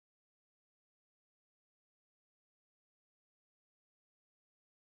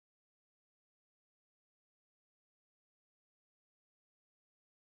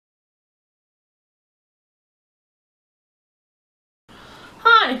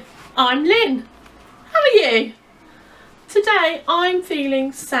I'm Lynn. How are you? Today I'm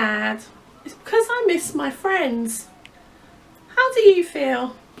feeling sad. It's because I miss my friends. How do you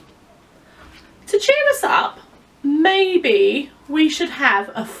feel? To cheer us up, maybe we should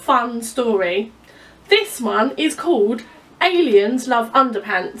have a fun story. This one is called Aliens Love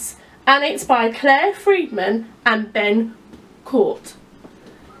Underpants and it's by Claire Friedman and Ben Court.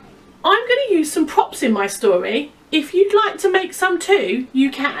 I'm going to use some props in my story. If you'd like to make some too, you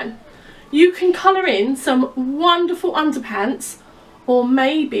can. You can colour in some wonderful underpants or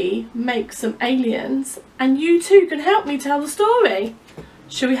maybe make some aliens and you too can help me tell the story.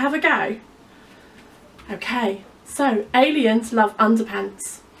 Shall we have a go? Okay, so aliens love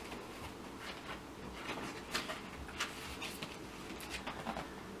underpants.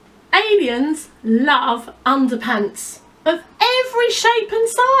 Aliens love underpants of every shape and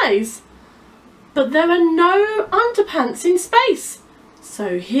size, but there are no underpants in space.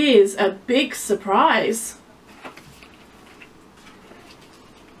 So here's a big surprise.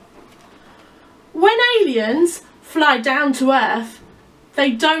 When aliens fly down to Earth,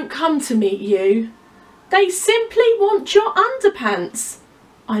 they don't come to meet you. They simply want your underpants.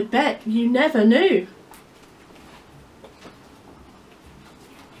 I bet you never knew.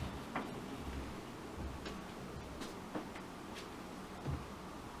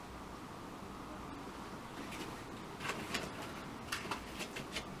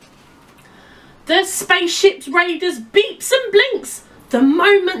 The spaceship's radars beeps and blinks the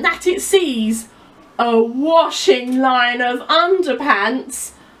moment that it sees a washing line of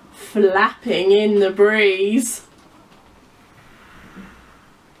underpants flapping in the breeze.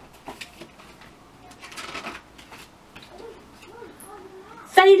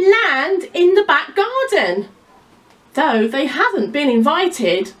 They land in the back garden, though they haven't been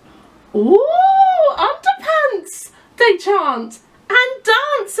invited. Ooh, underpants, they chant and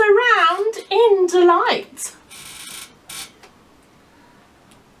dance around in delight.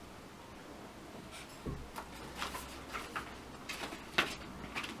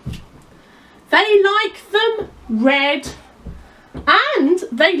 They like them red and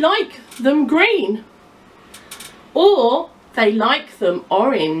they like them green, or they like them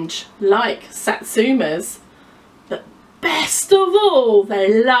orange like Satsumas, but best of all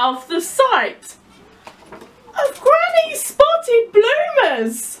they love the sight of Granny spotted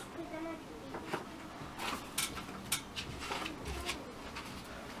bloomers.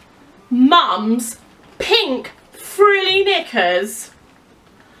 Mum's pink frilly knickers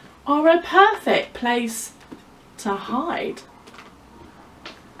are a perfect place to hide.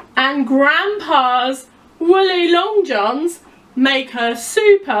 And Grandpa's woolly long johns make a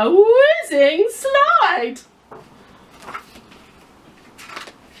super whizzing slide.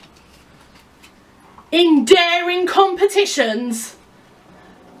 In daring competitions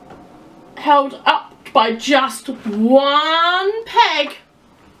held up by just one peg,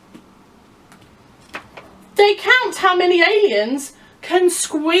 they count how many aliens can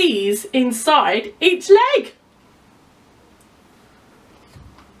squeeze inside each leg.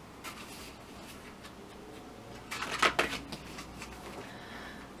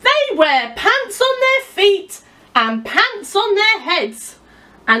 They wear pants on their feet and pants on their heads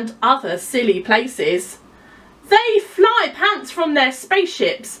and other silly places. They fly pants from their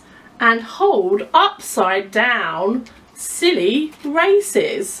spaceships and hold upside down silly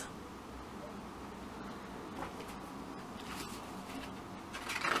races.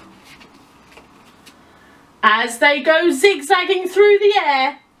 As they go zigzagging through the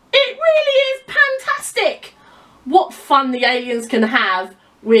air, it really is fantastic. What fun the aliens can have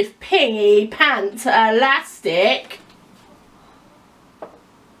with pingy pant elastic.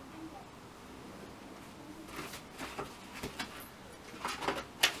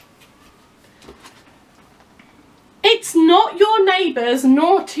 It's not your neighbour's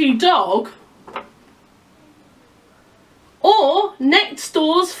naughty dog or next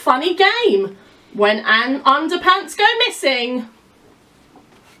door's funny game when an underpants go missing.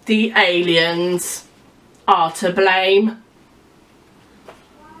 The aliens are to blame.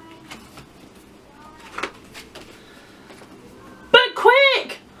 But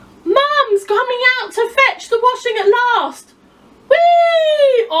quick! Mum's coming out to fetch the washing at last.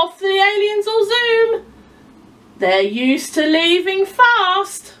 Whee! Off the aliens all zoom. They're used to leaving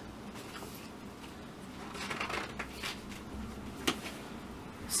fast.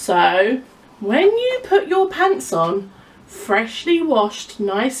 So, when you put your pants on, freshly washed,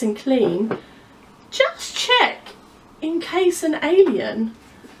 nice and clean, just check in case an alien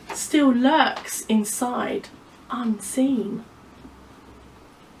still lurks inside unseen.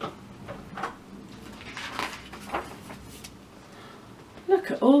 Look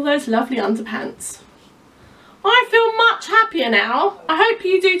Look at all those lovely underpants. I feel much happier now. I hope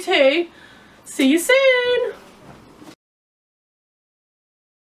you do too. See you soon.